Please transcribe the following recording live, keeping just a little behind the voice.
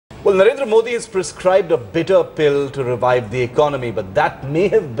Well, Narendra Modi has prescribed a bitter pill to revive the economy, but that may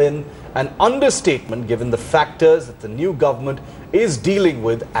have been an understatement given the factors that the new government is dealing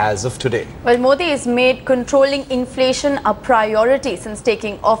with as of today. Well, Modi has made controlling inflation a priority since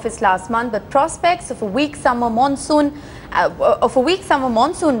taking office last month, but prospects of a weak summer monsoon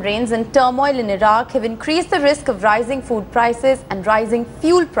rains and turmoil in Iraq have increased the risk of rising food prices and rising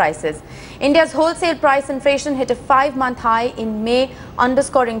fuel prices. India's wholesale price inflation hit a 5-month high in May,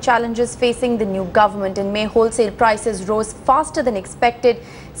 underscoring challenges facing the new government. In May, wholesale prices rose faster than expected,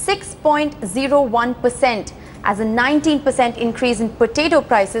 6.01%. as a 19% increase in potato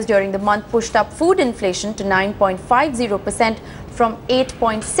prices during the month pushed up food inflation to 9.50% from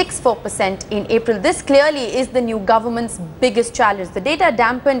 8.64% in April. This clearly is the new government's biggest challenge. The data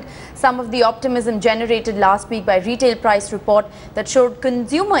dampened some of the optimism generated last week by retail price report that showed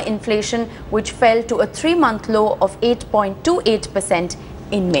consumer inflation, which fell to a 3-month low of 8.28%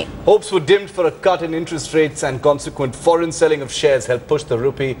 in May. Hopes were dimmed for a cut in interest rates and consequent foreign selling of shares helped push the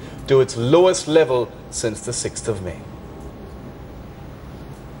rupee to its lowest level since the 6th of May.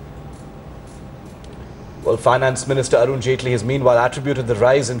 Well, Finance Minister Arun Jaitley has meanwhile attributed the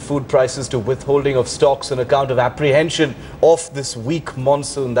rise in food prices to withholding of stocks on account of apprehension of this weak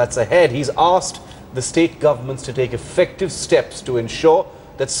monsoon that's ahead. He's asked the state governments to take effective steps to ensure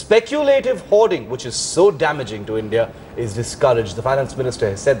that speculative hoarding, which is so damaging to India, is discouraged. The Finance Minister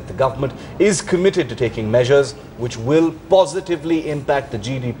has said that the government is committed to taking measures which will positively impact the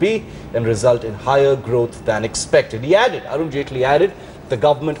GDP and result in higher growth than expected. Arun Jaitley added, the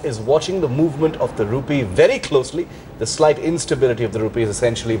government is watching the movement of the rupee very closely. The slight instability of the rupee is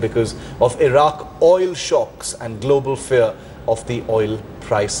essentially because of Iraq oil shocks and global fear of the oil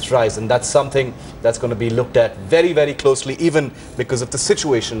price rise, and that's something that's going to be looked at very, very closely, even because of the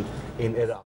situation in Iraq.